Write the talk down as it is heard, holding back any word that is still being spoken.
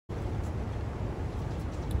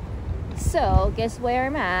So guess where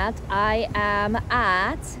I'm at? I am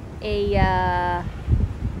at a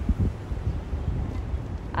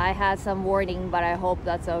I had some warning, but I hope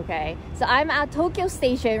that's okay. So I'm at Tokyo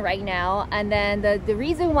Station right now, and then the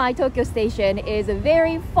reason why Tokyo Station is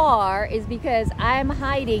very far is because I'm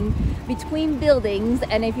hiding between buildings.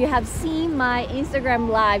 And if you have seen my Instagram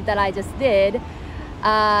live that I just did,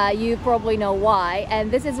 you probably know why. And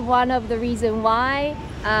this is one of the reasons why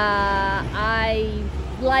I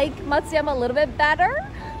like Matsuyama a little bit better.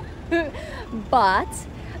 But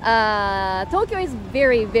Tokyo is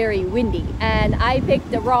very, very windy, and I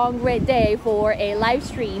picked the wrong day for a live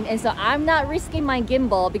stream, and so I'm not risking my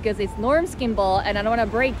gimbal because it's Norm's gimbal and I don't want to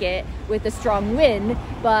break it with the strong wind.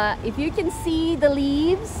 But if you can see the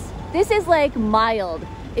leaves, this is like mild.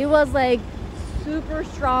 It was like super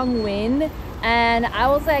strong wind, and I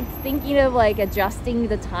was like thinking of like adjusting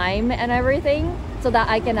the time and everything so that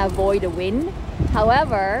I can avoid the wind.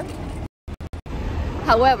 However,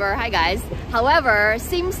 hi guys. However,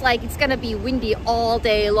 seems like it's gonna be windy all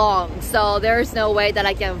day long, so there's no way that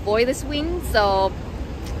I can avoid this wind. So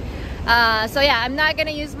yeah, I'm not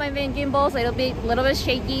gonna use my main gimbal, so it'll be a little bit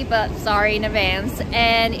shaky, but sorry in advance.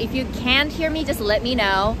 And if you can't hear me, just let me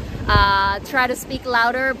know. Try to speak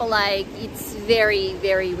louder, but like it's very,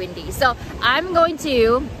 very windy. So I'm going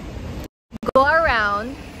to go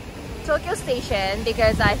around Tokyo Station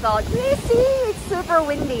because I thought, you see, it's super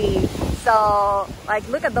windy. So like,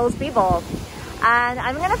 look at those people. And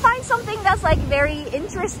I'm gonna find something that's like very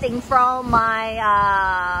interesting from my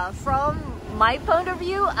point of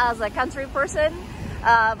view as a country person.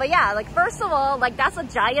 But yeah, like first of all, like that's a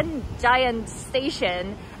giant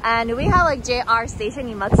station, and we have like JR station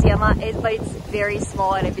in Matsuyama, but it's very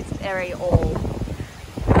small and it's very old.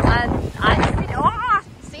 And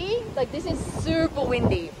see, like this is super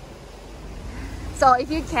windy. So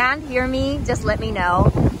if you can't hear me, just let me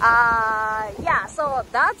know. Yeah, so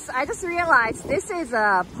I just realized this is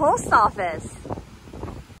a post office.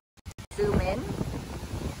 Zoom in.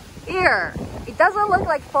 Here, it doesn't look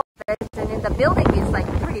like post office, and then the building is like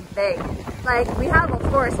pretty big. Like we have of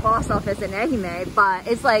course post office in Ehime, but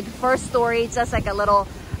it's like first story, just like a little,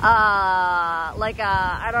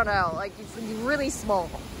 I don't know, like it's really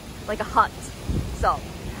small, like a hut. So,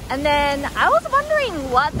 and then I was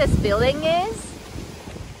wondering what this building is.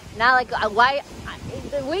 Now, like, why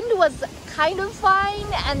the wind was kind of fine,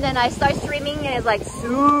 and then I start streaming and it's like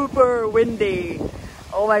super windy.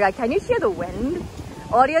 Oh my god, can you hear the wind?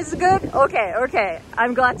 Audio is good? Okay,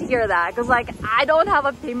 I'm glad to hear that, because like I don't have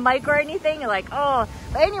a pin mic or anything. Like, oh,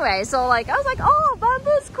 but anyway, so like I was like, oh,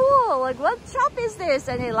 bamboo's cool, like what shop is this?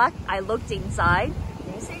 And I looked inside.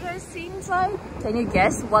 Can you guys see inside? Can you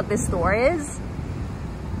guess what this store is?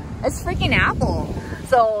 It's freaking Apple.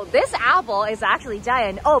 So this Apple is actually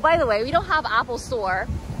giant. Oh, by the way, we don't have Apple store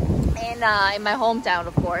in my hometown,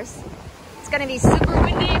 of course. It's gonna be super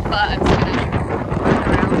windy, but I'm just gonna run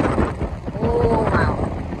around. Oh wow!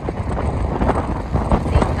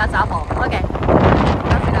 See, that's Apple. Okay,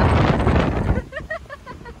 that's enough.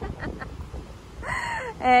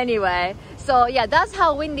 Anyway, so yeah, that's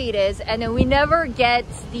how windy it is, and then we never get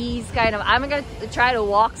these kind of. I'm gonna try to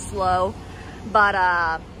walk slow, but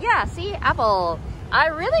yeah, see, Apple. I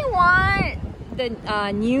really want the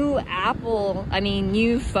new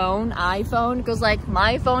new iPhone, because like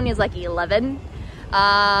my phone is like 11.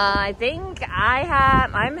 I think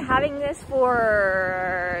I'm having this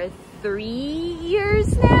for 3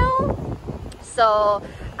 years now. So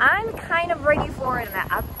I'm kind of ready for an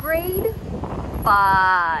upgrade,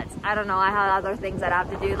 but I don't know, I have other things that I have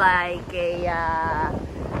to do, like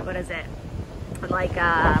what is it? Like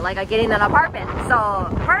getting an apartment. So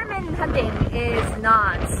apartment hunting is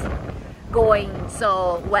not going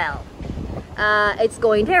so well. It's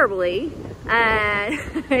going terribly, and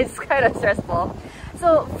it's kind of stressful.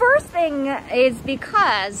 So first thing is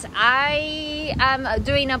because I am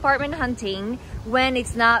doing apartment hunting when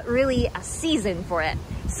it's not really a season for it.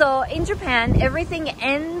 So in Japan, everything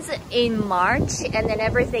ends in March, and then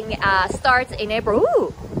everything starts in April.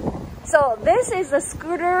 Ooh. So this is the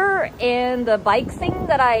scooter and the bike thing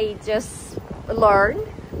that I just learned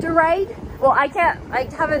to ride. Well, I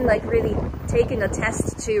haven't like really taken a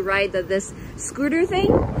test to ride this scooter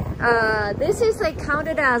thing. This is like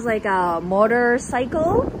counted as like a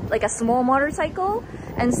motorcycle, like a small motorcycle.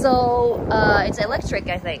 And so it's electric,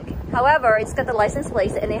 I think. However, it's got the license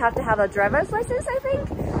plate, and you have to have a driver's license, I think.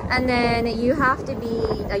 And then you have to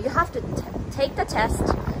take the test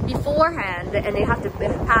beforehand, and you have to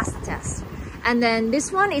pass the test. And then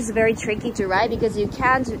this one is very tricky to ride because you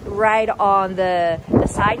can't ride on the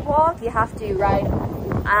sidewalk. You have to ride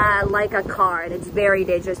like a car, and it's very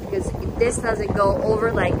dangerous because this doesn't go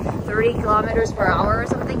over like 30 kilometers per hour or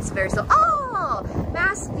something. It's very slow. Oh,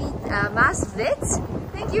 Mass Vit,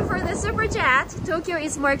 thank you for the super chat. Tokyo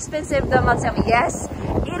is more expensive than Matsuyama. Yes,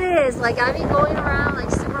 it is. Like, I've been going around like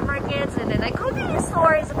supermarkets and then like convenience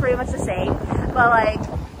stores are pretty much the same, but like,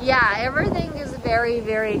 yeah, everything is very,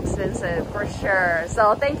 very expensive for sure.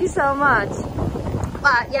 So thank you so much.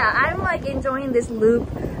 But yeah, I'm like enjoying this loop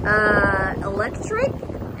electric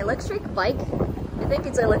bike. I think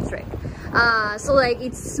it's electric. So like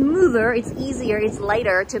it's smoother, it's easier, it's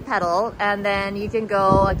lighter to pedal, and then you can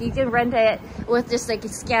go, like, you can rent it with just like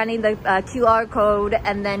scanning the QR code,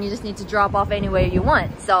 and then you just need to drop off anywhere you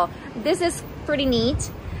want. So this is pretty neat.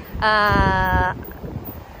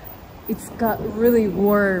 It's got really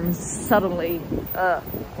warm suddenly.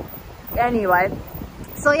 Anyway,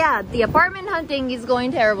 so yeah, the apartment hunting is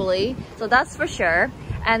going terribly, so that's for sure.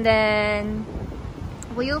 And then,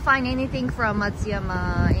 will you find anything from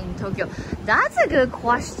Matsuyama in Tokyo? That's a good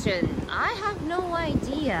question. I have no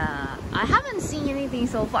idea. I haven't seen anything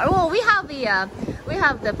so far. Well, we have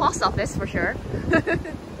the post office for sure.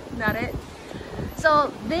 Not it.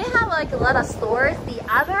 So they have like a lot of stores. The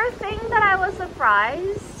other thing that I was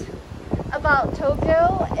surprised about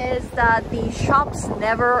Tokyo is that the shops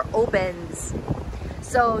never opens.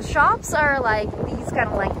 So shops are like these kind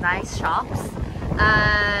of like nice shops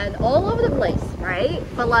and all over the place, right?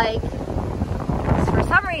 But like for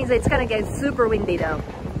some reason it's gonna get super windy though.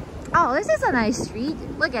 Oh, this is a nice street.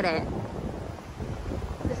 Look at it.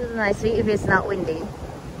 This is a nice street if it's not windy.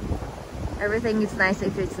 Everything is nice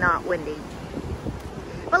if it's not windy.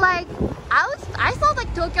 But like I thought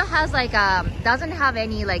like Tokyo has like doesn't have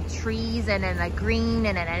any like trees and then like green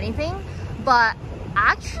and then anything, but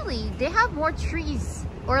actually they have more trees,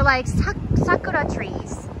 or like sakura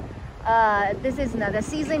trees. This is now, the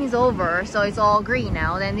season is over, so it's all green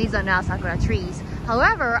now. Then these are now sakura trees.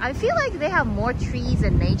 However, I feel like they have more trees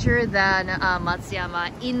and nature than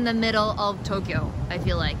Matsuyama in the middle of Tokyo. I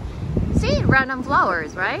feel like, see, random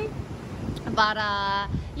flowers, right? But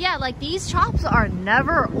yeah, like these shops are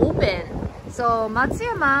never open. So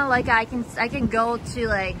Matsuyama, like I can go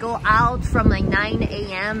out from like 9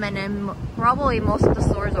 a.m. and then probably most of the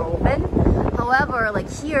stores are open. However, like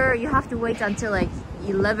here you have to wait until like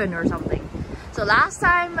 11 or something. So last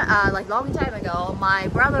time, like long time ago, my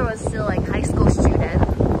brother was still like high school student,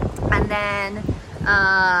 and then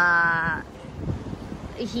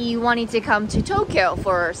he wanted to come to Tokyo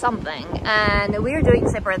for something, and we were doing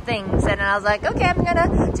separate things, and I was like, okay, I'm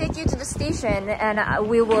gonna take you to the station and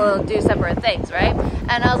we will do separate things, right?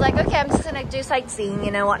 And I was like, okay, I'm just gonna do sightseeing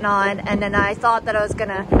and whatnot. And then I thought that I was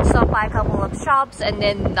gonna stop by a couple of shops, and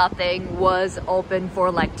then nothing was open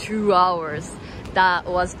for like 2 hours. That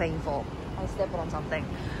was painful. I stepped on something.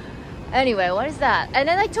 Anyway, what is that? And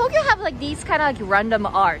then like Tokyo have like these kind of like random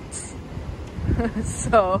arts.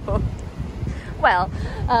 So well,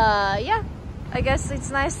 yeah, I guess it's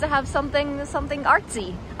nice to have something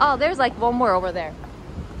artsy. Oh, there's like one more over there.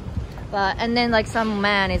 And then like some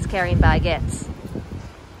man is carrying baguettes.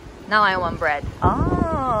 Now I want bread.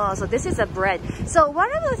 Oh, so this is a bread. So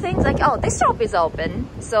one of the things, like, oh, this shop is open.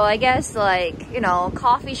 So I guess like, you know,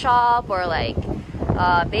 coffee shop or like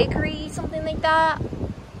bakery, something like that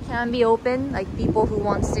can be open. Like people who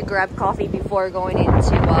wants to grab coffee before going into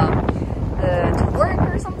to work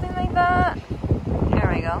or something like that. There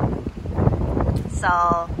we go.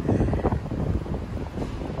 So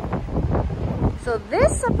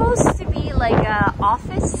this is supposed to be like a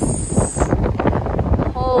office.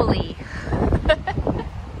 Holy.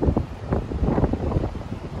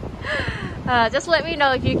 Just let me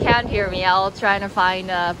know if you can't hear me. I'll try to find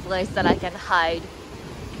a place that I can hide.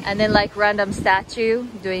 And then like random statue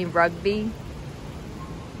doing rugby.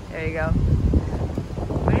 There you go.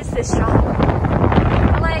 Where is this shop?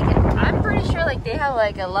 Like, I'm pretty sure like they have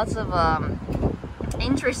like lots of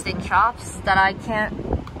interesting shops that I can't.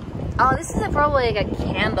 Oh, this is probably like a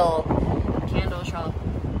candle shop.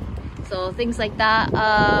 So things like that.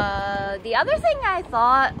 The other thing I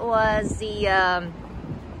thought was the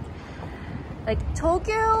like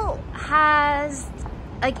Tokyo has,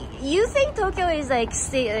 like, you think Tokyo is like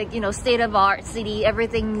state of art city,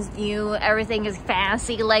 everything's new, everything is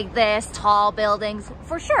fancy like this, tall buildings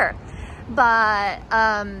for sure, but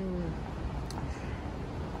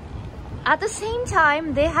at the same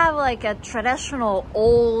time they have like a traditional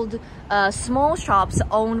old small shops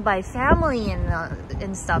owned by family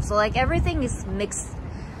and stuff. So like everything is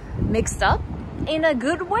mixed up in a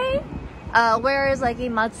good way. Whereas like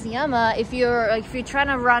in Matsuyama, if you're trying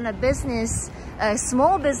to run a business, a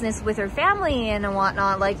small business with your family and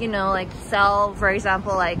whatnot, like, you know, like sell, for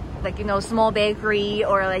example, like, you know, small bakery,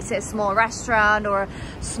 or like say a small restaurant, or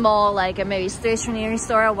small like maybe stationery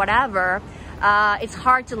store or whatever, it's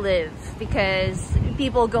hard to live because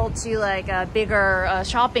people go to like a bigger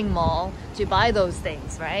shopping mall to buy those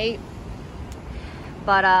things, right?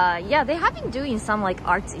 But yeah, they have been doing some like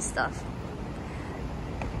artsy stuff.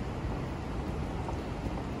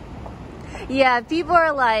 Yeah, people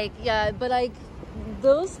are like, yeah, but like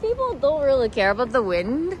those people don't really care about the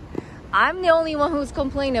wind. I'm the only one who's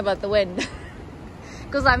complaining about the wind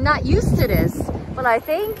because I'm not used to this. But I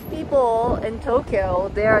think people in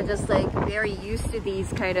Tokyo, they are just like very used to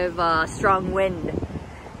these kind of strong wind.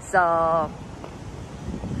 So,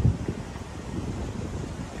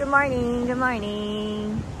 good morning, good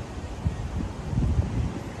morning.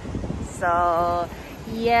 So,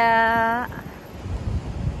 yeah.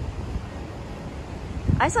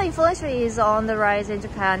 I saw inflation is on the rise in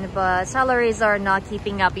Japan, but salaries are not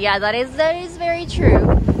keeping up. Yeah, that is very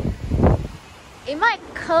true. It might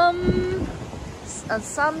come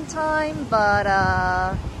sometime, but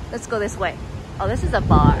let's go this way. Oh, this is a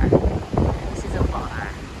bar. This is a bar.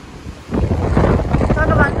 Talk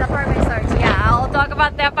about the apartment search. Yeah, I'll talk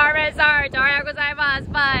about the apartment search.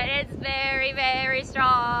 But it's very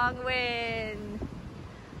strong wind.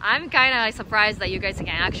 I'm kind of like surprised that you guys can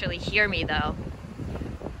actually hear me though.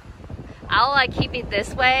 I'll like keep it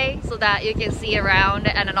this way so that you can see around,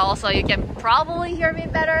 and then also you can probably hear me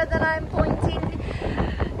better than I'm pointing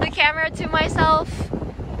the camera to myself.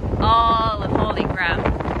 Oh, holy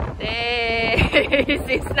crap. This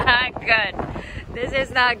is not good. This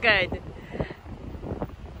is not good.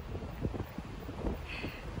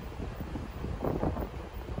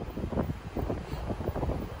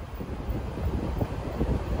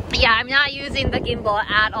 Yeah, I'm not using the gimbal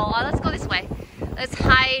at all. Let's go this way. Let's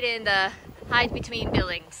hide between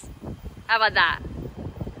buildings. How about that?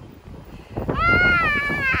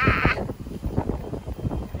 Ah!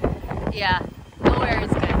 Yeah, nowhere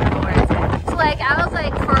is good. Nowhere is good. So like, I was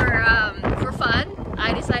like, for fun,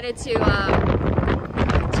 I decided to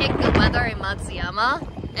check the weather in Matsuyama,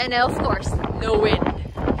 and of course, no wind.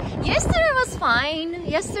 Yesterday was fine.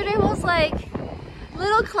 Yesterday was like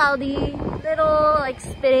little cloudy, little like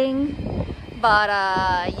spitting. But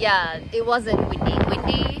yeah, it wasn't windy.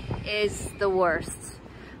 Windy is the worst.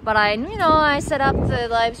 But I set up the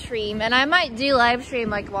live stream, and I might do live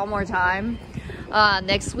stream like one more time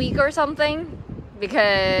next week or something,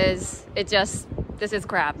 because this is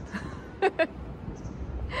crap.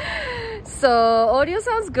 So audio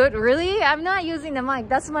sounds good. Really, I'm not using the mic.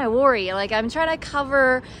 That's my worry. Like, I'm trying to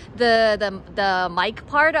cover the mic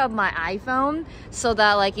part of my iPhone so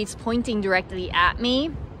that like it's pointing directly at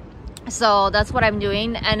me. So that's what I'm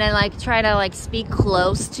doing, and then like try to like speak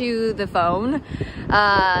close to the phone.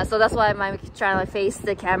 So that's why I'm trying to like, face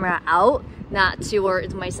the camera out, not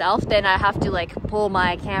towards myself. Then I have to like pull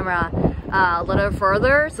my camera a little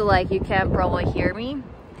further so like you can probably hear me.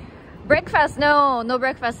 Breakfast? No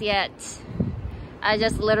breakfast yet. I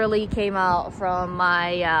just literally came out from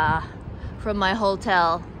my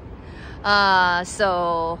hotel.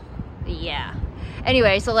 So yeah.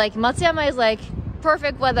 Anyway, so like Matsuyama is like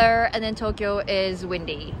perfect weather, and then Tokyo is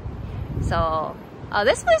windy. So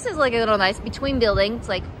this place is like a little nice between buildings,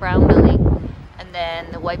 like brown building and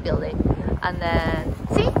then the white building, and then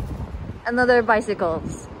see another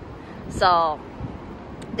bicycles. So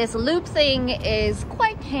this loop thing is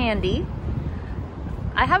quite handy.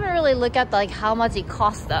 I haven't really looked at like how much it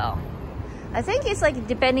costs though. I think it's like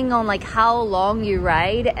depending on like how long you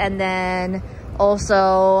ride, and then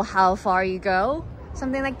also how far you go,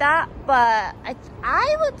 something like that. But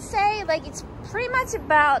I would say like it's pretty much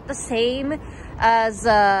about the same as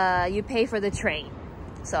you pay for the train.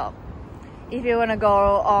 So if you want to go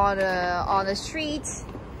on the street,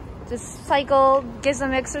 just cycle, get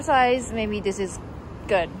some exercise, maybe this is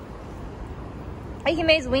good.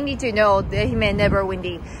 Ehime is windy too. No, Ehime never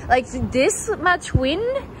windy. Like this much wind,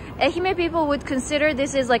 Ehime people would consider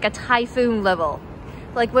this is like a typhoon level.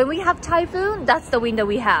 Like when we have typhoon, that's the wind that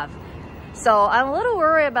we have. So I'm a little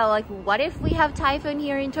worried about like, what if we have typhoon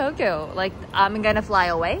here in Tokyo? Like, I'm gonna fly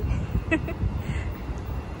away.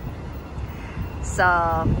 So,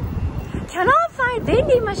 cannot find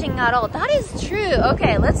vending machine at all. That is true.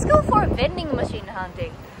 Okay, let's go for vending machine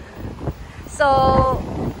hunting. So,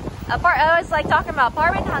 I was like talking about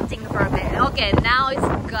apartment hunting for a bit. Okay, now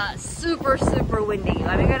it's got super windy.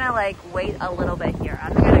 I'm gonna like wait a little bit here.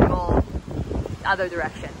 I'm gonna go other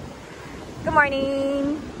direction. Good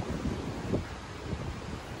morning.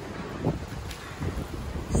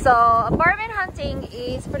 So apartment hunting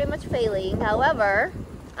is pretty much failing. However,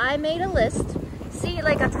 I made a list. See,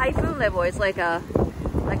 like a typhoon level, it's like a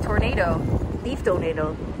tornado, leaf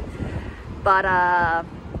tornado. But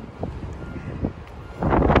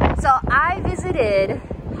so I visited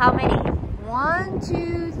how many? 1,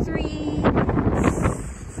 2, 3,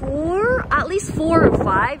 4, at least 4 or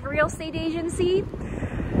 5 real estate agency.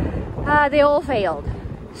 They all failed.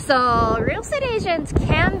 So real estate agents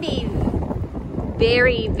can be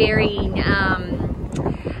very,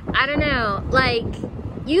 I don't know, like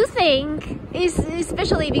you think,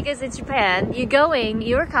 especially because it's Japan, you go in,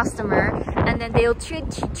 you're a customer, and then they'll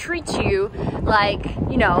treat you like,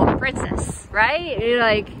 you know, princess, right? You're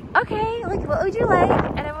like, okay, like what would you like?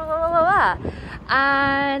 And then blah, blah, blah, blah.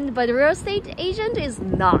 But the real estate agent is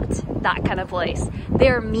not that kind of place.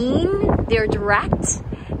 They're mean, they're direct,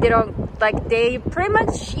 they don't, like, they pretty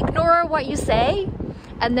much ignore what you say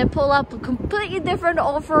and then pull up a completely different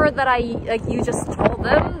offer that you just told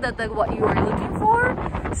them that what you are looking for.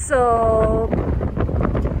 So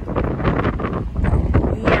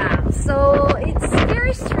yeah, so it's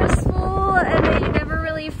very stressful, and then you never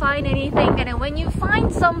really find anything. And then when you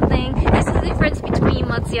find something, this is the difference between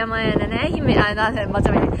Matsuyama and Ehime, not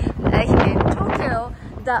Matsuyama, Ehime and Tokyo,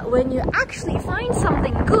 that when you actually find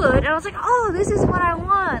something good, and I was like, oh, this is what I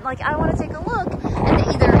want, like I want to take a look, and then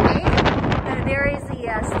either there is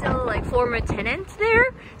still like former tenant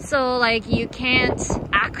there, so like you can't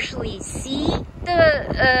actually see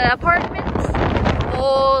the apartment.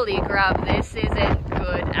 Holy crap, this isn't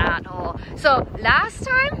good at all. So last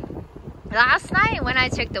night when I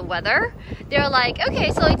checked the weather, they're like,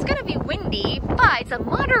 okay, so it's gonna be windy, but it's a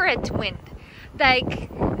moderate wind.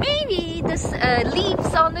 Like maybe this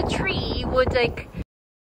leaves on the tree would like,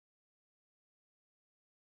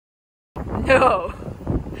 no.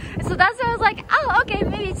 So that's why I was like, oh, okay,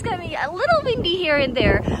 maybe it's gonna be a little windy here and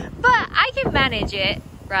there, but I can manage it,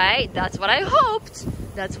 right? That's what I hoped,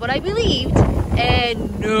 that's what I believed,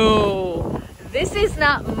 and no, this is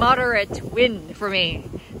not moderate wind for me.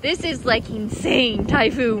 This is like insane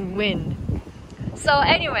typhoon wind. So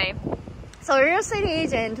anyway, so real estate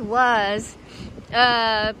agent was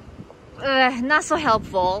not so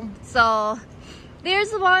helpful. So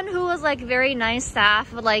there's one who was like very nice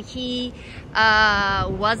staff, but like he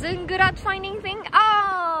wasn't good at finding things.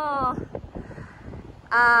 Oh,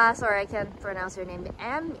 sorry, I can't pronounce your name.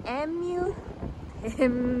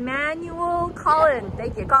 Emmanuel Colin.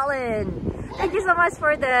 Thank you, Colin. Thank you so much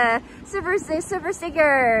for the super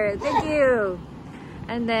sticker. Thank you.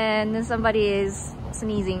 And then somebody is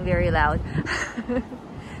sneezing very loud.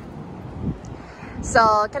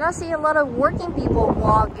 So can I see a lot of working people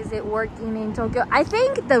walk? Is it working in Tokyo? I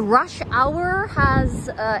think the rush hour has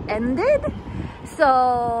ended.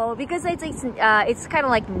 So because it's kind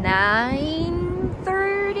of like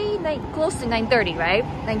 9:30, close to 9:30, right?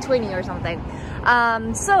 9:20 or something.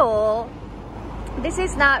 So this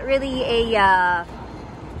is not really a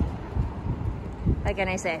how can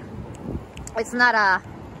I say? It's not a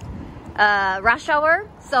rush hour.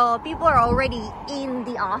 So people are already in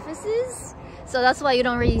the offices. So that's why you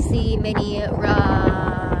don't really see many people.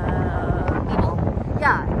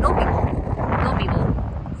 Yeah, no people.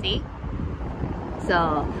 See?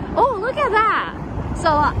 So, oh, look at that.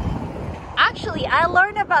 So actually, I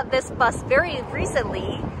learned about this bus very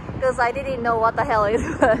recently because I didn't know what the hell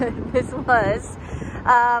this was.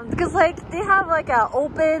 Because like they have like a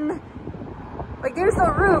open, like there's a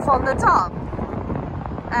roof on the top.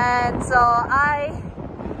 And so I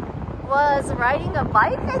was riding a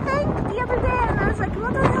bike, I think, the other day, and I was like,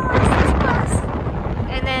 what the hell is this bus?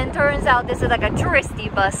 And then turns out this is like a touristy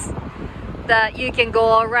bus that you can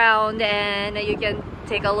go around and you can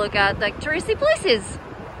take a look at like touristy places.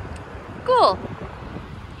 Cool.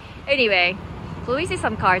 Anyway, so we see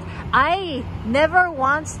some cars. I never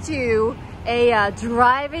want to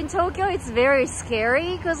drive in Tokyo. It's very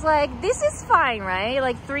scary because like this is fine, right?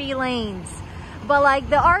 Like 3 lanes. But like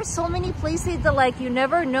there are so many places that like you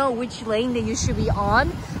never know which lane that you should be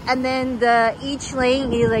on, and then each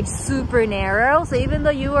lane is like super narrow. So even though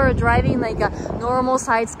you are driving like a normal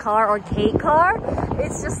size car or K car,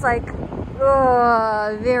 it's just like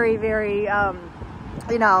very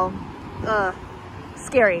you know,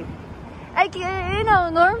 scary. Like, you know,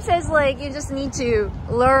 Norm says like you just need to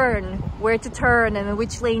learn where to turn and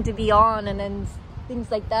which lane to be on, and then things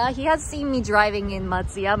like that. He has seen me driving in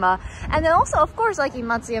Matsuyama, and then also of course like in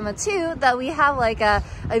Matsuyama too, that we have like a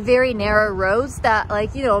very narrow roads that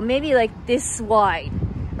like, you know, maybe like this wide,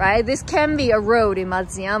 right? This can be a road in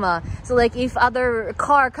Matsuyama. So like if other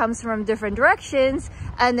car comes from different directions,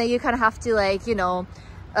 and then you kind of have to like, you know,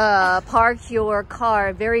 park your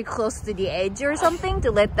car very close to the edge or something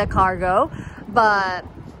to let the car go, but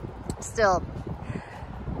still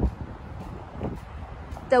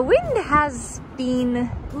the wind has been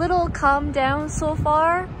little calm down so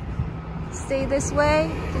far. Stay this way,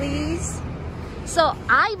 please. So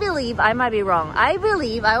I believe, I might be wrong, I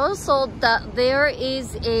believe I was told that there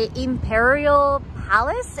is a imperial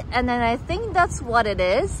palace, and then I think that's what it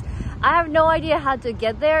is. I have no idea how to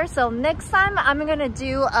get there, so next time I'm gonna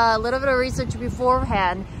do a little bit of research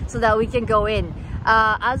beforehand so that we can go in.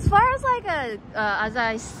 As far as like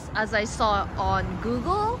as I saw on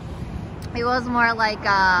Google, it was more like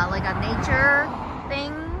a nature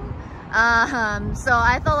thing. So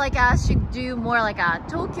I felt like I should do more like a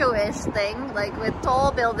Tokyo-ish thing, like with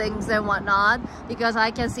tall buildings and whatnot, because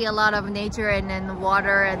I can see a lot of nature and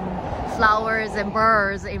water and flowers and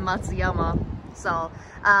birds in Matsuyama. So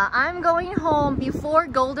I'm going home before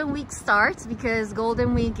Golden Week starts, because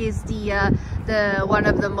Golden Week is the one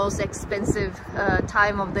of the most expensive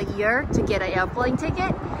time of the year to get an airplane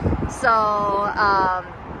ticket. So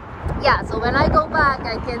yeah, so when I go back,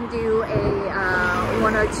 I can do a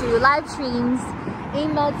 1 or 2 live streams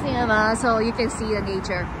in Matsuyama so you can see the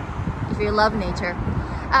nature if you love nature.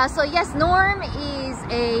 So yes, Norm is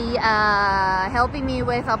helping me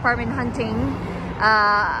with apartment hunting.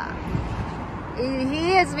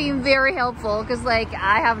 He has been very helpful because like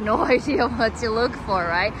I have no idea what to look for,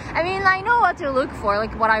 right? I mean, I know what to look for,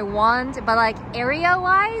 like what I want, but like area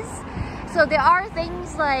wise, so there are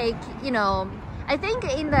things like, you know, I think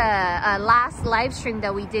in the last live stream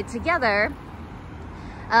that we did together,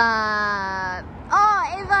 oh,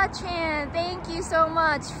 Eva Chan, thank you so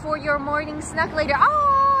much for your morning snack later.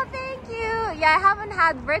 Oh, thank you. Yeah, I haven't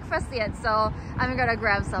had breakfast yet, so I'm gonna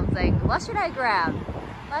grab something. What should I grab?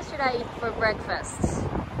 What should I eat for breakfast?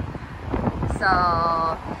 So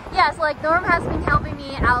yeah, so like Norm has been helping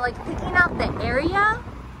me out, like picking out the area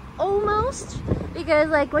almost, because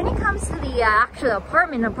like when it comes to the actual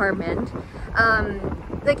apartment,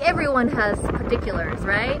 like everyone has particulars,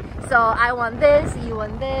 right? So I want this, you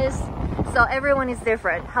want this, so everyone is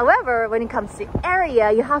different. However, when it comes to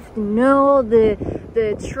area, you have to know the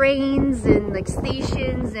trains and like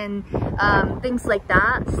stations and things like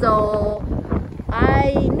that. So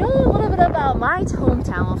I know a little bit about my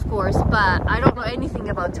hometown, of course, but I don't know anything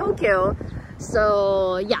about Tokyo.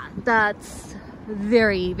 So yeah, that's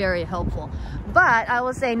very, very helpful. But I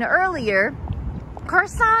was saying earlier,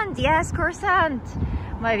 croissant, yes, croissant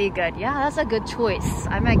might be good. Yeah, that's a good choice.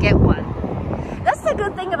 I might get one. That's the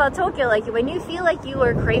good thing about Tokyo, like when you feel like you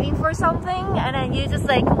are craving for something and then you just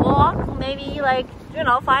like walk maybe like, you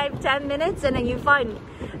know, 5-10 minutes and then you find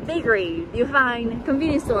bakery, you find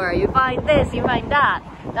convenience store, you find this, you find that.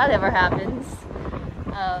 That never happens.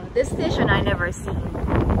 This station I never seen.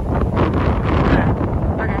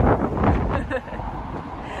 Okay.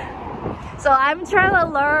 So I'm trying to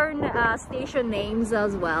learn station names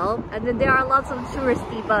as well, and then there are lots of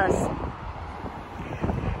touristy bus.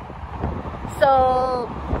 So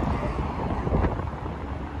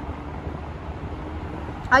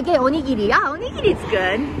again, onigiri. Yeah, onigiri is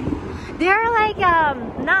good. They're like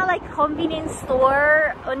not like convenience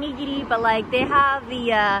store onigiri, but like they have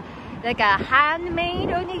the like a handmade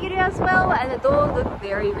onigiri as well, and those look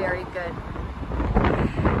very, very good.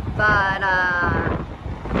 But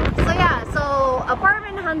so yeah, so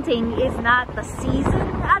apartment hunting is not the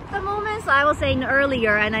season at the moment. So I was saying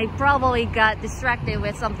earlier, and I probably got distracted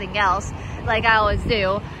with something else, like I always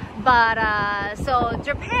do. But so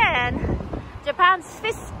Japan's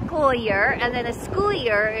fiscal year and then the school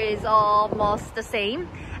year is almost the same,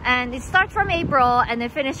 and it starts from April and then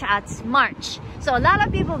finish at March. So a lot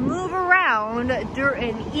of people move around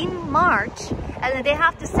in March, and then they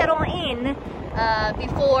have to settle in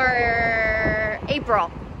before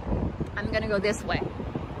April. I'm gonna go this way.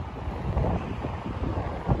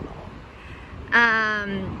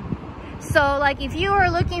 So like if you are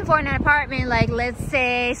looking for an apartment, like let's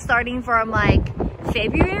say starting from like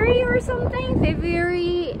February or something,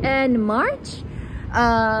 February and March,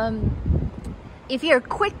 if you're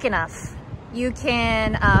quick enough, you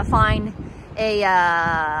can find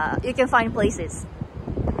places.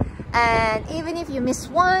 And even if you miss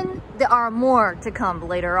one, there are more to come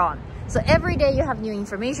later on. So every day you have new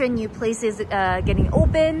information, new places getting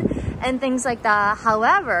open and things like that.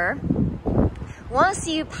 However, once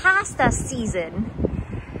you pass that season,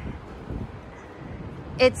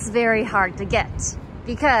 it's very hard to get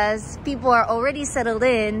because people are already settled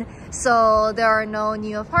in, so there are no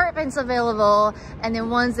new apartments available, and then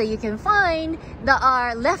ones that you can find that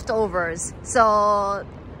are leftovers. So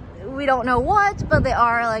we don't know what, but they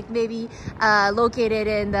are like maybe located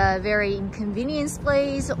in the very inconvenience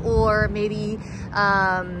place, or maybe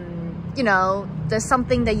you know, there's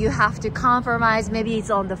something that you have to compromise. Maybe it's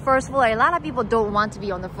on the first floor. A lot of people don't want to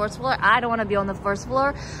be on the first floor. I don't want to be on the first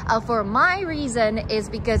floor. For my reason is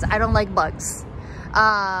because I don't like bugs.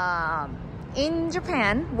 In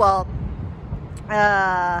Japan, well,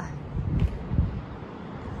 I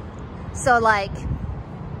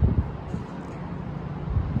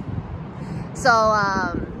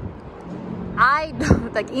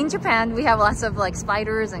don't, like in Japan we have lots of like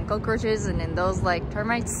spiders and cockroaches and then those like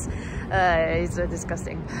termites. It's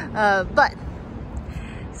disgusting. But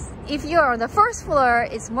if you're on the first floor,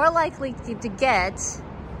 it's more likely to get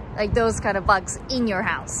like those kind of bugs in your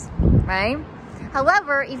house, right?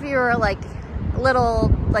 However, if you're like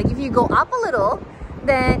little, like if you go up a little,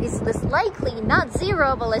 then it's less likely, not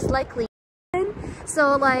zero, but less likely.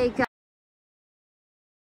 So like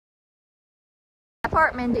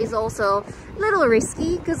apartment is also a little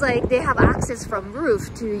risky because like they have access from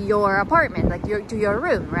roof to your apartment, like to your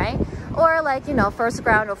room, right? Or like, you know, first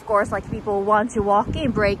ground, of course, like people want to walk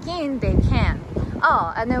in, break in, they can.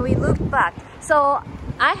 Oh, and then we looked back, so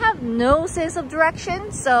I have no sense of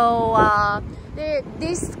direction, so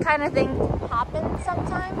this kind of thing happens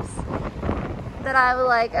sometimes that I was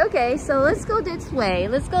like, okay, so let's go this way,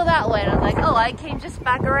 let's go that way, and I'm like, oh, I came just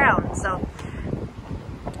back around. So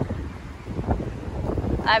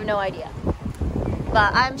I have no idea,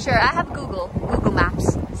 but I'm sure I have Google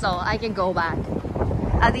Maps, so I can go back.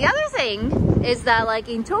 The other thing is that like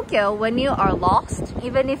in Tokyo, when you are lost,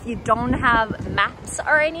 even if you don't have maps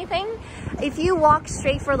or anything, if you walk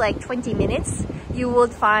straight for like 20 minutes, you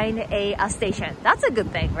would find a station. That's a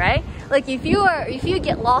good thing, right? Like if you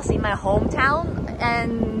get lost in my hometown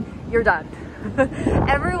and you're done.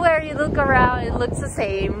 Everywhere you look around, it looks the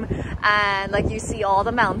same, and like you see all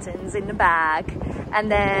the mountains in the back,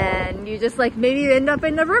 and then you just like maybe you end up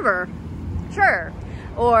in the river, sure,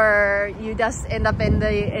 or you just end up in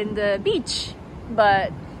the beach,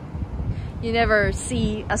 but you never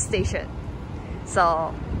see a station.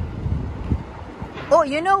 So, oh,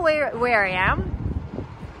 you know where I am?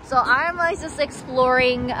 So I'm like just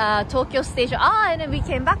exploring Tokyo Station. And then we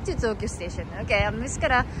came back to Tokyo Station. Okay, I'm just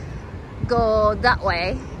gonna go that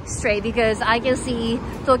way straight because I can see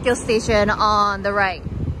Tokyo Station on the right.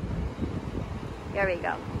 There we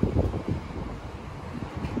go.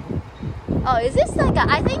 Oh, is this like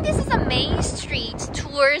I think this is a main street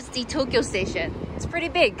towards the Tokyo Station. It's pretty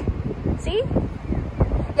big. See?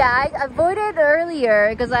 Yeah, I avoided earlier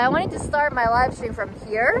because I wanted to start my live stream from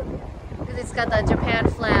here because it's got the Japan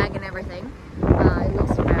flag and everything. It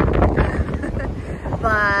looks bad.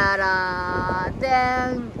 But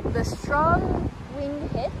then the strong wind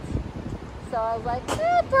hit, so I was like,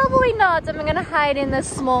 probably not. I'm gonna hide in the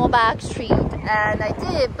small back street, and I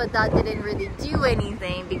did, but that didn't really do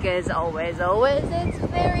anything because always it's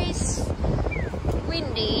very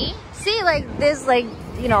windy. See, like this, like,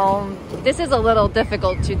 you know, this is a little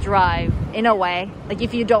difficult to drive in a way, like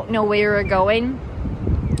if you don't know where you're going.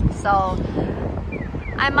 So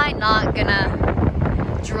I might not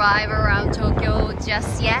gonna drive around Tokyo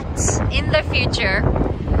just yet. In the future,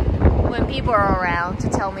 when people are around to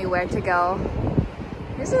tell me where to go.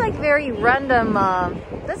 This is like very random.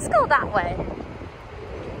 Let's go that way.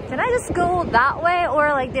 Can I just go that way, or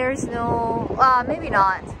like there's no, maybe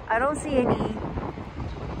not. I don't see any.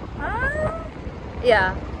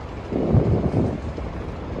 Yeah.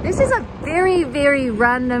 This is a very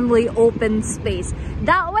randomly open space.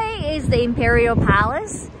 That way is the Imperial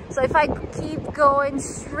Palace. So if I keep going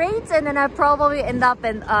straight, and then I probably end up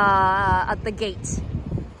in at the gate,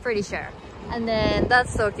 pretty sure. And then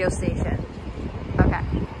that's Tokyo Station. Okay.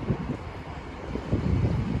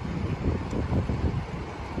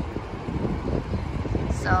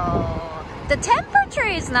 So the temperature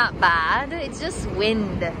is not bad. It's just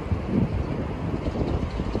wind.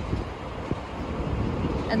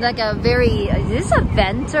 And like a very, is this a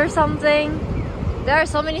vent or something? There are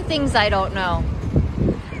so many things I don't know.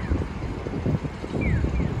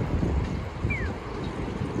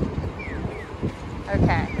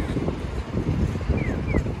 Okay.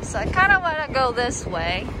 So I kind of want to go this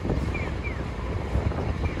way.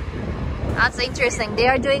 That's interesting. They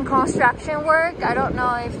are doing construction work. I don't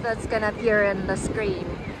know if that's gonna appear in the screen.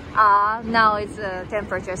 Now it's a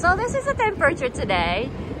temperature. So this is the temperature today.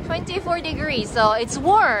 24 degrees, so it's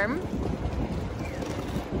warm,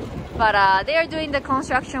 but they are doing the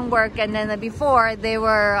construction work, and then before they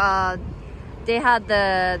were they had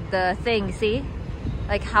the thing, see,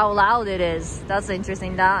 like how loud it is. That's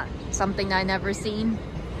interesting. That something I never seen.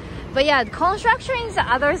 But yeah, construction is the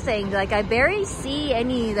other thing. Like I barely see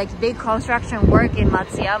any like big construction work in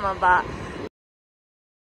Matsuyama, but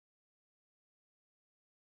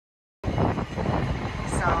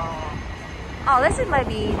so oh,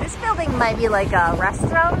 this building might be like a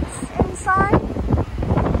restaurant inside.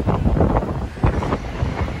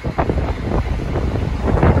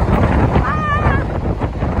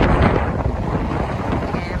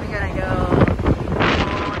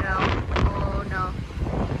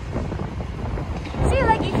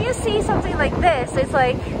 Something like this, it's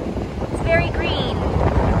like it's very green.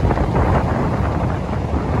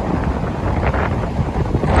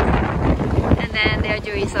 And then they're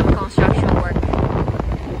doing some construction work.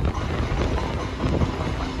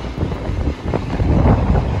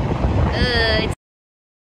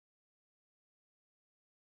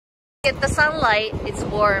 Get the sunlight, it's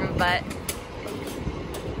warm, but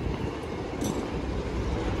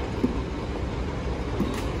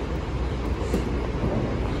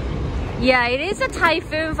yeah, it is a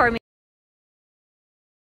typhoon for me.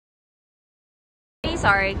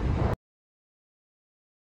 Sorry.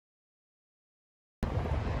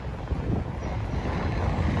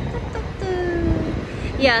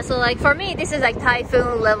 Yeah, so like for me, this is like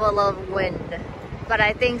typhoon level of wind. But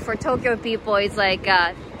I think for Tokyo people, it's like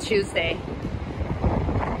Tuesday.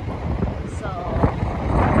 So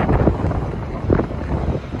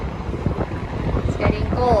it's getting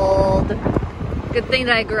cold. Good thing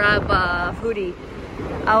that I grabbed a hoodie.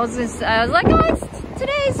 I was like, oh,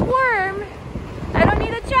 today's warm. I don't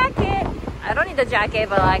need a jacket. I don't need a jacket,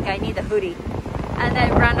 but like I need a hoodie. And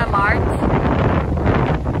then random art.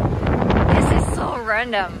 This is so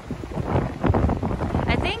random.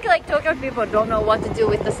 I think like Tokyo people don't know what to do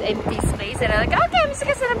with this empty space, and they're like, okay, I'm just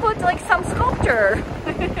gonna put like some sculpture.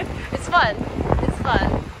 It's fun. It's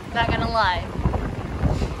fun. Not gonna lie.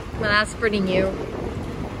 But that's pretty new.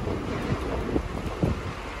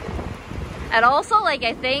 And also, like,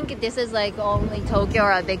 I think this is like only Tokyo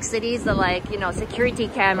or big cities that, like, you know, security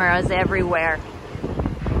cameras everywhere.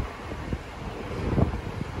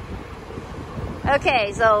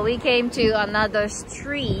 Okay, so we came to another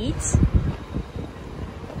street.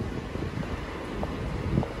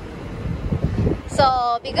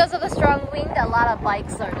 So because of the strong wind, a lot of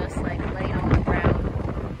bikes are just like laying on the ground.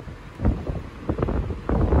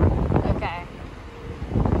 Okay.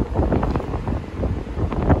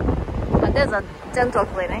 But there's a dental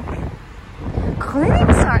clinic.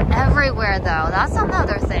 Clinics are everywhere though. That's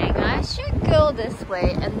another thing. I should go this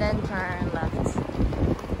way and then turn left.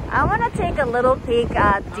 I want to take a little peek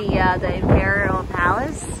at the Imperial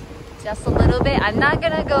Palace. Just a little bit. I'm not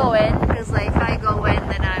gonna go in because like, if I go in,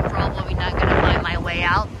 then I'm probably not gonna find my way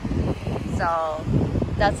out. So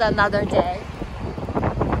that's another day.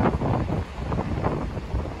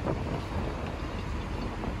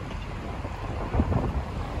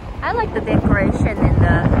 I like the decoration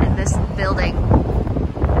in this building.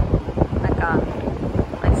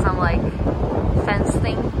 Like some like fence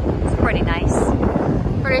thing. It's pretty nice.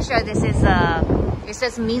 Pretty sure this is it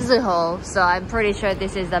says Mizuho, so I'm pretty sure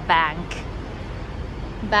this is a bank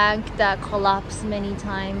that collapsed many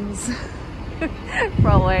times.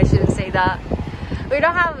 Probably I shouldn't say that. We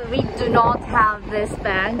do not have this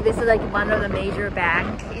bank. This is like one of the major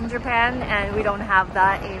bank in Japan, and we don't have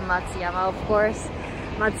that in Matsuyama, of course.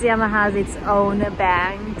 Matsuyama has its own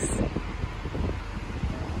banks.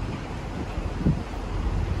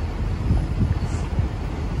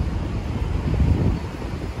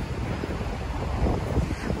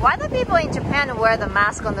 Why do people in Japan wear the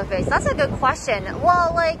mask on the face? That's a good question.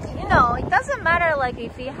 Well, like, you know, it doesn't matter like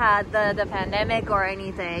if we had the pandemic or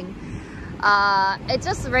anything. It's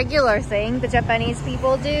just a regular thing the Japanese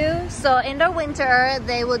people do. So in the winter,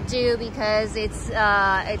 they would do because it's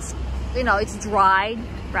you know, it's dry,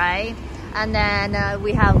 right? And then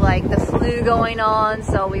we have like the flu going on,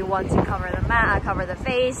 so we want to cover the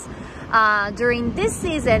face. During this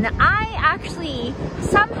season, I actually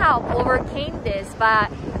somehow overcame this,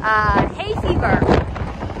 but hay fever.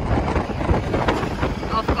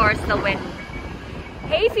 Of course, the wind.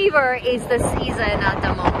 Hay fever is the season at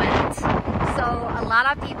the moment. So a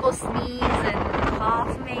lot of people sneeze and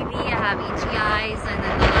cough maybe, have itchy eyes, and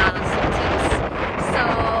then a lot of symptoms. So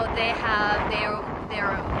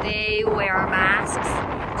they wear masks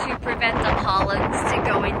to prevent the pollens to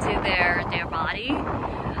go into their body.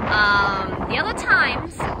 The other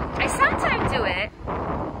times, I sometimes do it.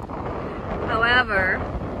 However,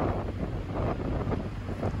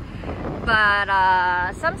 but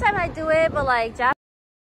sometimes I do it, but like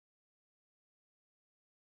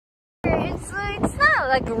it's not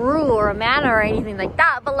like a rule or a manner or anything like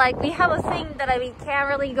that, but like we have a thing that we can't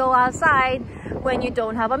really go outside when you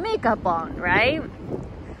don't have a makeup on, right?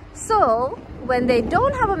 So when they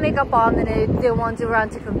don't have a makeup on and they want to run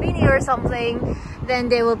to convenience or something, then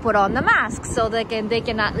they will put on the mask so they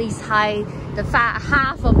can at least hide the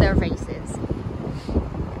half of their faces.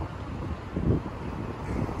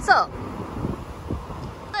 So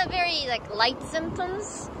very like light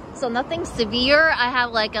symptoms, so nothing severe. I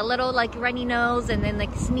have like a little like runny nose and then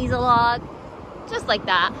like sneeze a lot, just like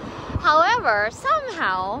that. However,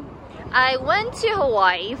 somehow I went to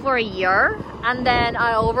Hawaii for a year and then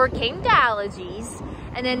I overcame the allergies,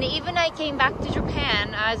 and then even I came back to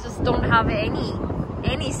Japan, I just don't have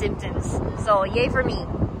any symptoms. So yay for me.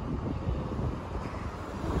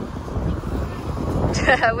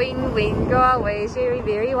 Wing wing go away, she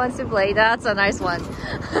really wants to play. That's a nice one.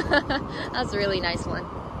 That's a really nice one.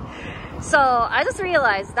 So I just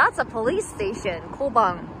realized that's a police station,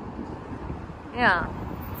 Koban. Yeah,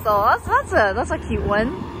 so that's a cute one.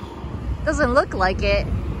 Doesn't look like it.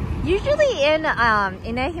 Usually in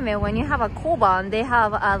Ehime, when you have a Koban, they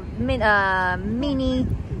have a mini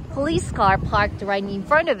police car parked right in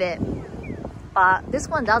front of it, but this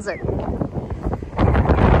one doesn't.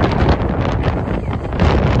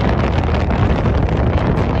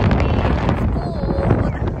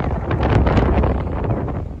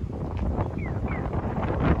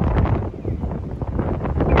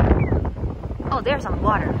 There's some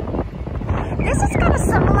water. This is kind of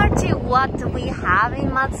similar to what we have in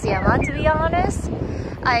Matsuyama, to be honest.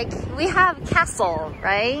 Like we have castle,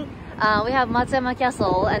 right? We have Matsuyama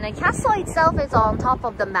Castle, and the castle itself is on top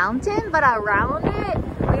of the mountain, but around it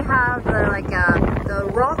we have the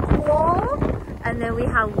rock wall, and then we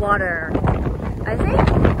have water. I think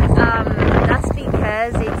that's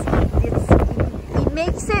because it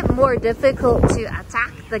makes it more difficult to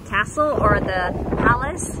attack the castle or the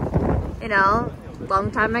palace, you know,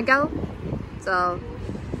 long time ago. So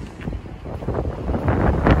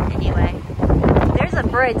anyway, there's a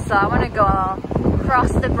bridge, so I want to go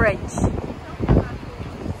across the bridge.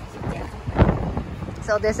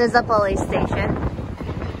 So this is a police station.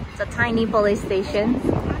 It's a tiny police station,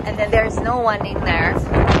 and then there's no one in there.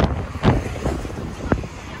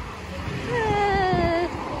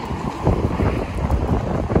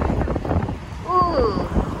 Ooh,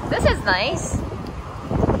 this is nice.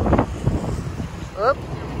 Oop.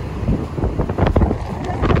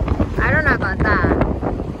 I don't know about that.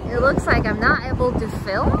 It looks like I'm not able to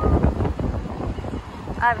film.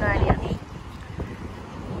 I have no idea.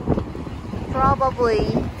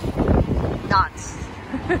 Probably not.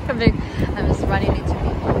 I'm just running into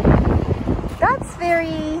people. That's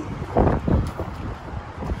very...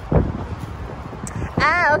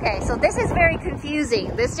 okay, so this is very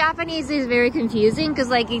confusing. This Japanese is very confusing because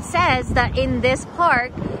like it says that in this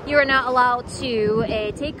park you are not allowed to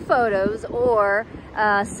take photos or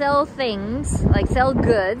sell things, like sell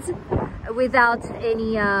goods without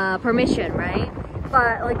any permission, right?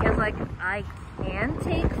 But like it's like I can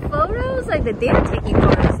take photos, like they're taking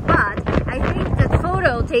photos, but I think that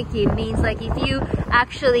photo taking means like if you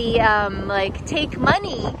actually like take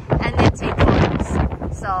money and then take photos.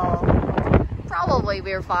 So probably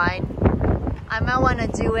we're fine. I might want to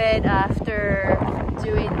do it after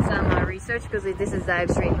doing some research because this is live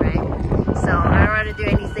stream, right? So I don't want to do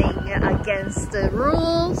anything against the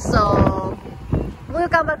rules, so we'll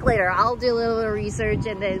come back later. I'll do a little research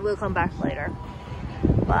and then we'll come back later.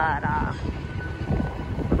 But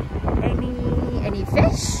any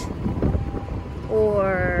fish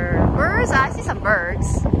or birds? I see some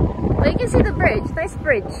birds. But you can see the bridge. Nice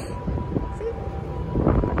bridge. See?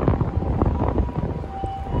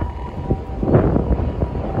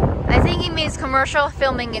 I think it means commercial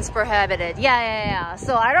filming is prohibited. Yeah.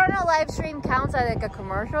 So I don't know, live stream counts as like a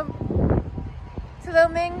commercial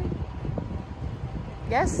filming?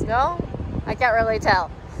 Yes? No? I can't really tell.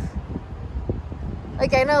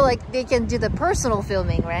 Like I know like they can do the personal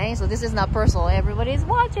filming, right? So this is not personal, everybody's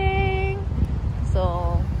watching.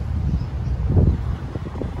 So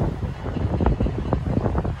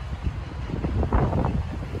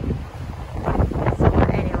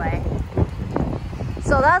anyway.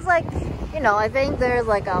 So that's like, you know, I think there's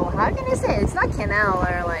like a, how can I say it? It's not canal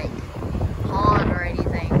or like pond or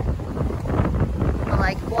anything. But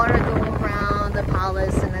like water go around the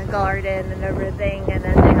palace and the garden and everything, and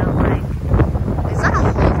then they have like, is that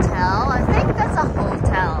a hotel? I think that's a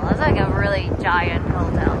hotel. That's like a really giant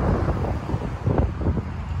hotel.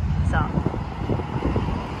 So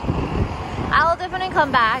I'll definitely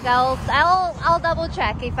come back. I'll double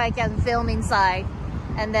check if I can film inside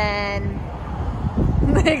and then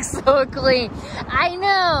make so clean. I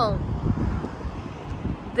know.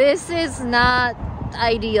 This is not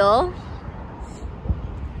ideal.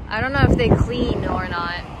 I don't know if they clean or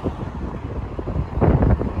not.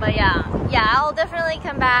 But yeah, I'll definitely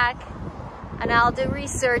come back and I'll do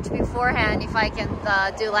research beforehand if I can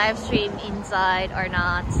do live stream inside or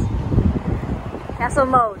not. Castle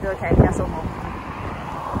mode, okay, castle mode.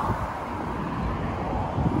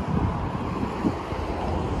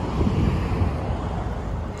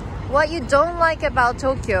 What you don't like about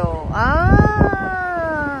Tokyo?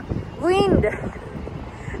 Wind.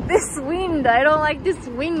 This wind, I don't like this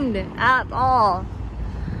wind at all.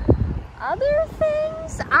 Other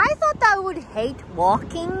things, I thought I would hate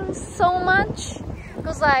walking so much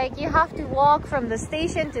because like you have to walk from the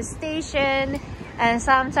station to station, and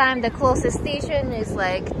sometimes the closest station is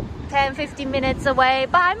like 10-15 minutes away,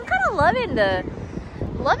 but I'm kind of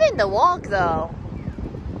loving the walk though.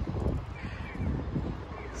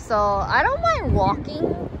 So I don't mind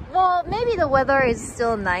walking. Well, maybe the weather is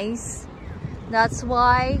still nice. That's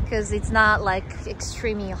why, because it's not like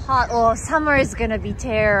extremely hot. Oh, summer is gonna be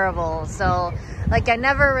terrible. So like I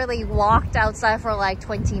never really walked outside for like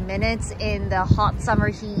 20 minutes in the hot summer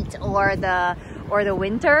heat or the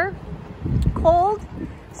winter cold.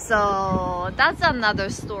 So that's another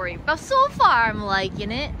story. But so far I'm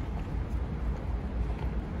liking it.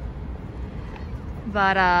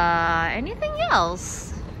 But anything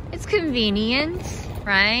else? It's convenient,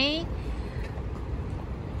 right?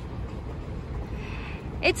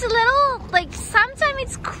 It's a little, like, sometimes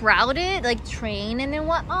it's crowded, like train and then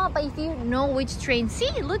whatnot, but if you know which train,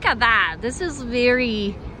 see, look at that. This is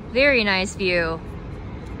very, very nice view.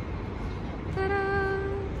 Ta-da!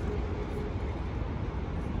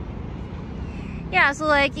 Yeah, so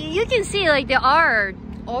like, you can see like there are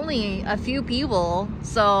only a few people.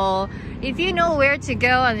 So if you know where to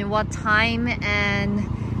go and what time and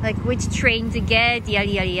like which train to get, yada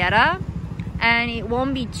yada yada, and it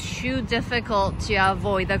won't be too difficult to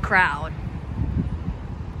avoid the crowd.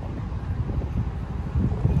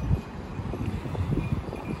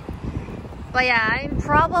 But yeah, I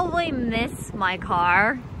probably miss my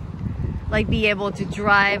car, like be able to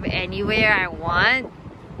drive anywhere I want,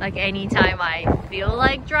 like anytime I feel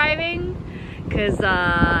like driving, because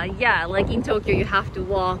yeah, like in Tokyo you have to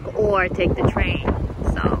walk or take the train.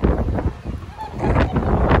 So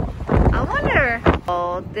I wonder.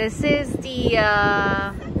 Oh, this is the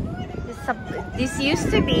this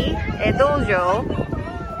used to be Edojo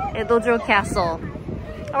Castle.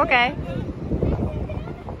 Okay.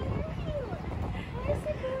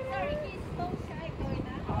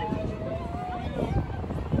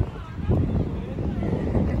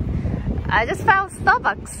 I just found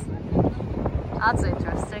Starbucks. That's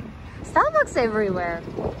interesting. Starbucks everywhere.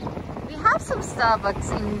 We have some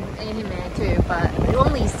Starbucks in anime too, but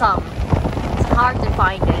only some. It's hard to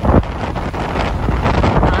find it.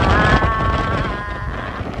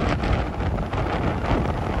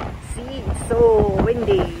 See, it's so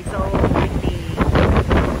windy, so windy.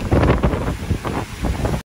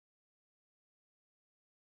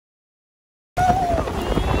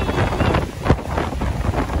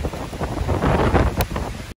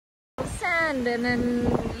 Sand and then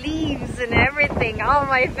leaves and everything on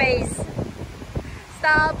my face.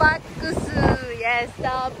 Starbucks, yes,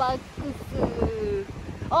 Starbucks.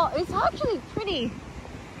 Oh, it's actually pretty.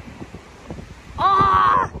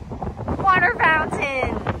 Oh, water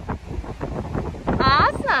fountain. Ah,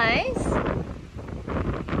 that's nice.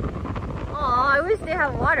 Oh, I wish they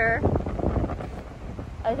have water.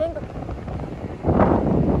 I think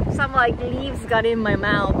some like leaves got in my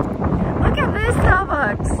mouth. Look at this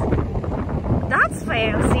Starbucks. That's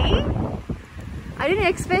fancy. I didn't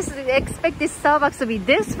expect this Starbucks to be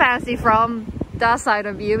this fancy from that side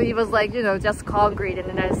of view. It was like, you know, just concrete and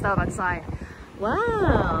then a Starbucks sign.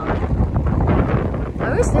 Wow.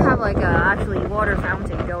 I wish they have like a actually water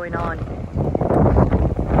fountain going on.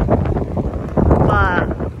 But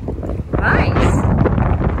nice.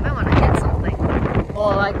 I want to get something.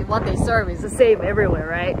 Well, like what they serve is the same everywhere,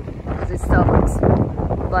 right? Because it's Starbucks.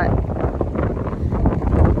 But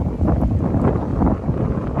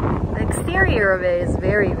exterior of it is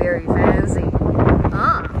very, very fancy.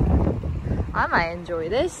 I might enjoy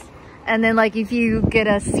this. And then like if you get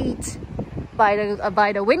a seat by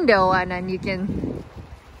the window, and then you can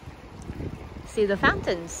see the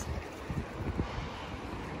fountains.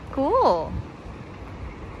 Cool.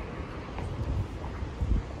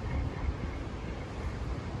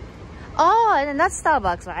 Oh, and then that's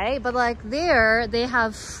Starbucks, right? But like there they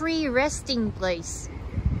have free resting place.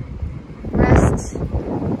 Rest.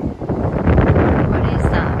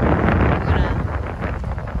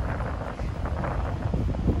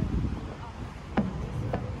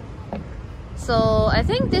 So I I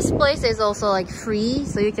think this place is also like free,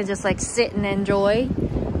 so you can just like sit and enjoy.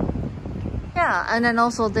 Yeah, and then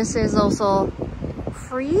also this is also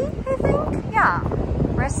free, I think. Yeah,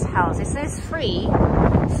 rest house. It says free,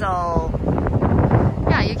 so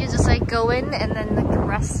yeah, you can just like go in and then like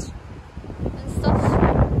rest and stuff.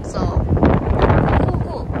 So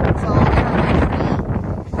cool. So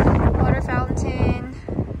yeah, free water fountain,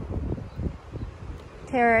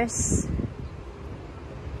 terrace.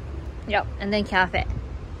 Yep, and then cafe.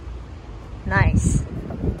 Nice.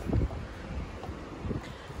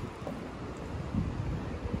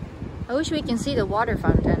 I wish we can see the water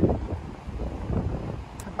fountain,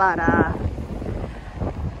 but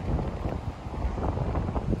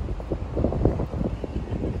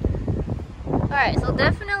alright, so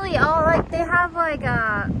definitely, oh, like they have like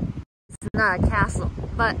it's not a castle,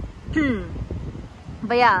 but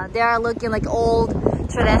but yeah, they are looking like old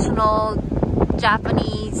traditional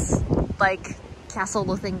Japanese like castle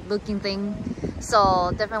looking thing.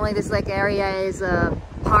 So definitely this like area is a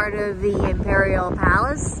part of the Imperial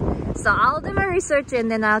Palace. So I'll do my research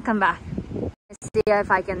and then I'll come back and see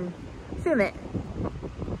if I can film it.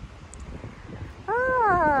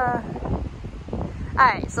 Alright,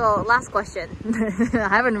 so last question. I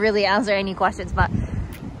haven't really answered any questions, but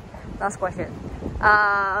last question.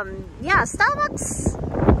 Yeah, Starbucks,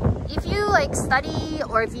 if you like study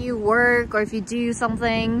or if you work or if you do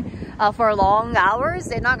something for long hours,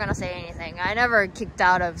 they're not gonna say anything. I never kicked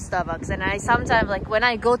out of Starbucks, and I sometimes, like when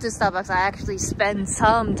I go to Starbucks, I actually spend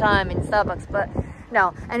some time in Starbucks, but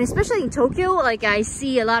no. And especially in Tokyo, like I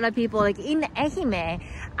see a lot of people like in Ehime,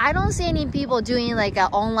 I don't see any people doing like an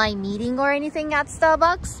online meeting or anything at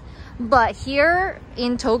Starbucks. But here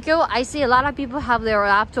in Tokyo, I see a lot of people have their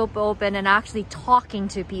laptop open and actually talking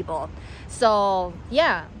to people. So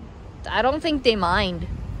yeah, I don't think they mind.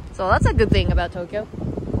 So that's a good thing about Tokyo.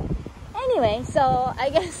 Anyway, so I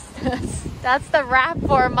guess that's the wrap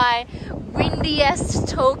for my windiest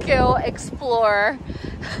Tokyo Explorer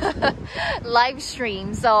live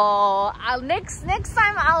stream. So next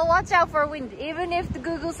time I'll watch out for wind. Even if the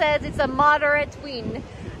Google says it's a moderate wind,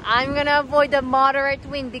 I'm gonna avoid the moderate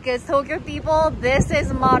wind because Tokyo people, this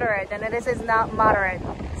is moderate and this is not moderate.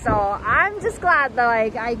 So I'm just glad that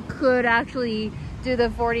like I could actually do the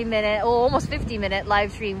 40-minute or almost 50-minute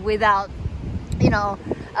live stream without, you know,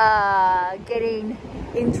 getting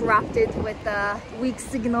interrupted with the weak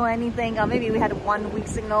signal or anything. Maybe we had one weak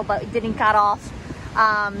signal, but it didn't cut off.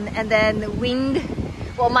 And then the wind,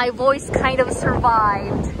 well, my voice kind of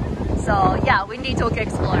survived. So yeah, windy Tokyo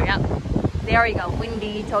Explorer. Yep, there we go,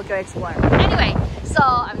 windy Tokyo Explorer. Anyway, so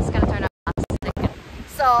I'm just gonna turn off.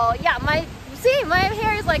 So yeah, my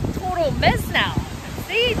hair is like total mess now.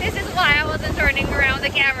 See, this is why I wasn't turning around the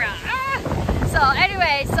camera. So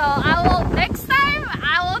anyway, so next time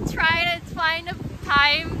I will try to find a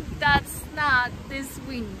time that's not this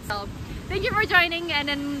wind. So thank you for joining, and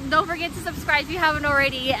then don't forget to subscribe if you haven't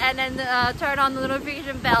already, and then turn on the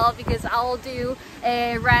notification bell because I will do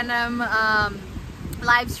a random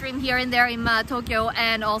live stream here and there in Tokyo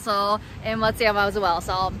and also in Matsuyama as well.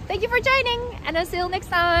 So thank you for joining, and I'll see you next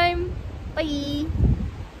time. Bye.